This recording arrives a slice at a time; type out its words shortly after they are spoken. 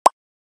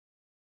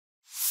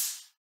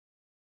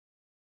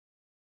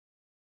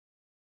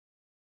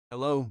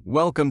Hello,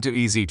 welcome to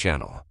IZI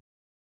channel.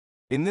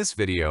 In this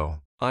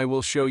video, I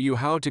will show you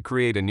how to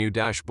create a new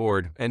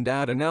dashboard and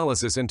add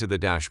analysis into the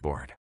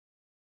dashboard.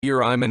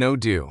 Here I'm in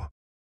Odoo.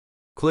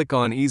 Click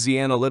on IZI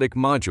Analytic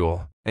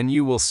module and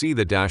you will see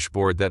the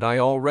dashboard that I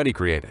already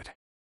created.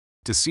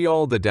 To see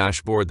all the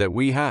dashboard that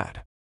we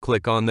had,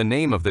 click on the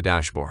name of the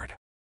dashboard.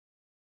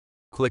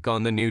 Click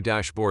on the New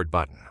Dashboard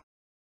button.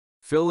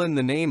 Fill in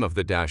the name of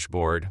the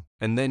dashboard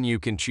and then you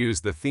can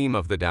choose the theme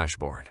of the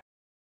dashboard.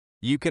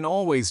 You can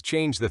always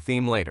change the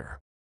theme later.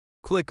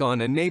 Click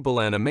on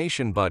Enable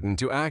Animation button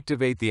to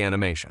activate the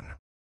animation.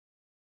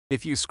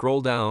 If you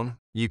scroll down,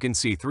 you can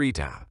see 3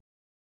 tabs.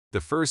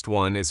 The first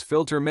one is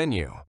Filter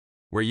menu,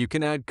 where you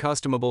can add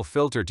customable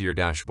filter to your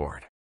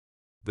dashboard.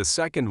 The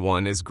second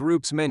one is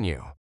Groups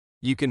menu.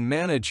 You can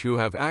manage who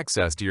have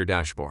access to your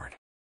dashboard.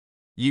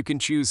 You can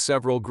choose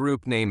several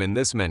group name in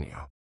this menu.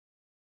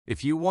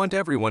 If you want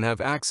everyone have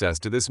access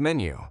to this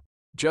menu,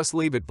 just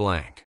leave it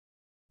blank.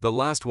 The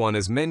last one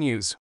is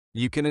Menus.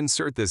 You can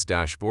insert this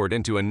dashboard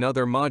into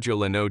another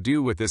module in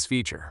Odoo with this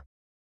feature.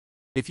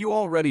 If you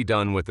already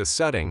done with the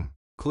setting,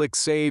 click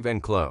Save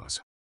and Close.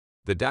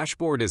 The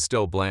dashboard is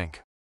still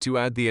blank. To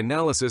add the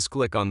analysis,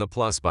 click on the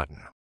plus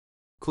button.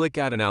 Click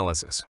Add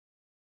Analysis.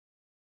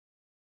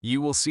 You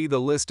will see the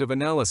list of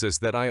analysis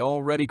that I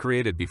already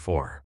created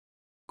before.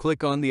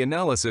 Click on the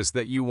analysis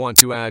that you want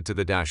to add to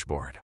the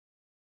dashboard.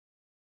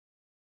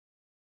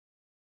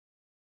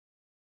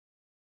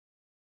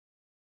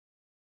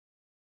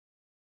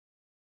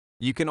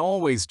 You can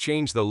always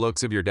change the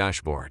looks of your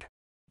dashboard.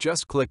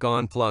 Just click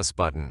on plus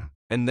button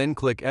and then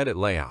click Edit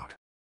Layout.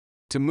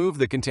 To move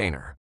the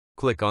container,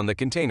 click on the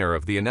container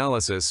of the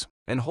analysis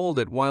and hold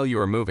it while you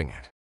are moving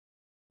it.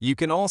 You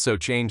can also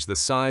change the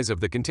size of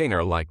the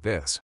container like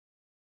this.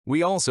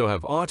 We also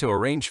have Auto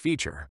Arrange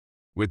feature.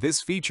 With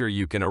this feature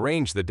you can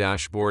arrange the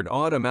dashboard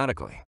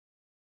automatically.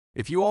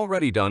 If you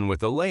already done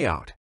with the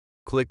layout,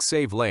 click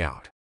Save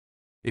Layout.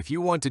 If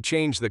you want to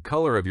change the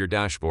color of your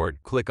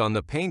dashboard, click on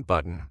the Paint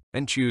button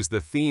and choose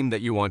the theme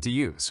that you want to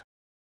use.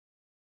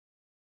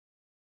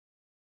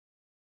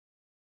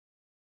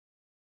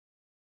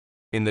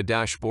 In the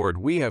dashboard,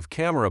 we have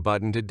Camera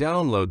button to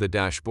download the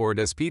dashboard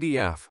as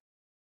PDF.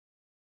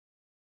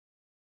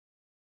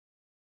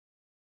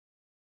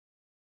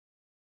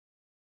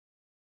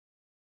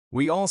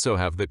 We also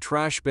have the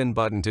Trash Bin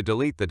button to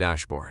delete the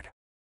dashboard.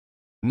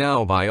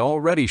 Now I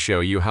already show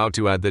you how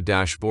to add the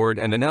dashboard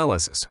and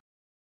analysis.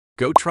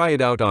 Go try it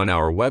out on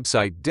our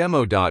website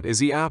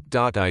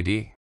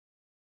demo.iziapp.id.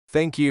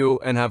 Thank you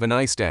and have a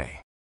nice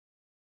day.